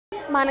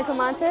Monica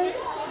Montez,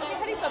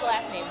 How do you spell the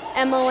last name?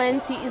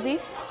 Montez.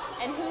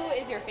 And who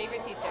is your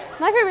favorite teacher?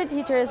 My favorite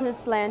teacher is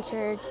Miss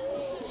Blanchard.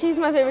 She's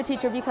my favorite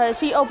teacher because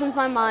she opens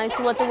my mind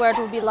to what the world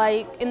will be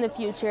like in the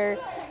future,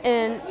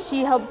 and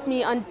she helps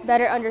me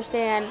better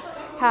understand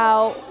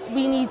how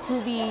we need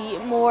to be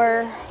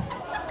more,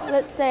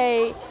 let's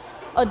say,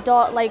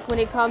 adult-like when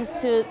it comes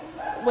to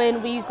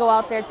when we go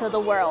out there to the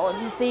world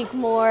and think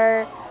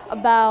more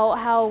about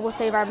how we'll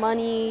save our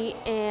money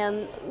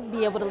and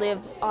be able to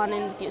live on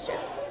in the future.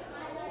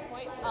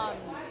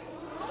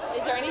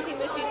 Is there anything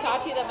that she's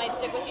taught you that might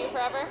stick with you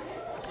forever?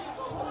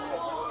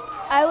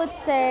 I would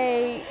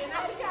say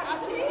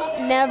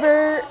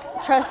never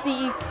trust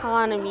the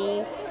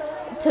economy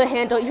to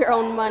handle your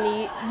own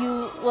money.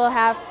 You will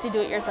have to do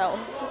it yourself.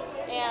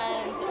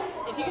 And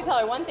if you could tell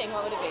her one thing,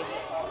 what would it be?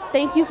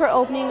 Thank you for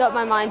opening up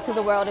my mind to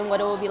the world and what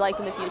it will be like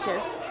in the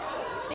future.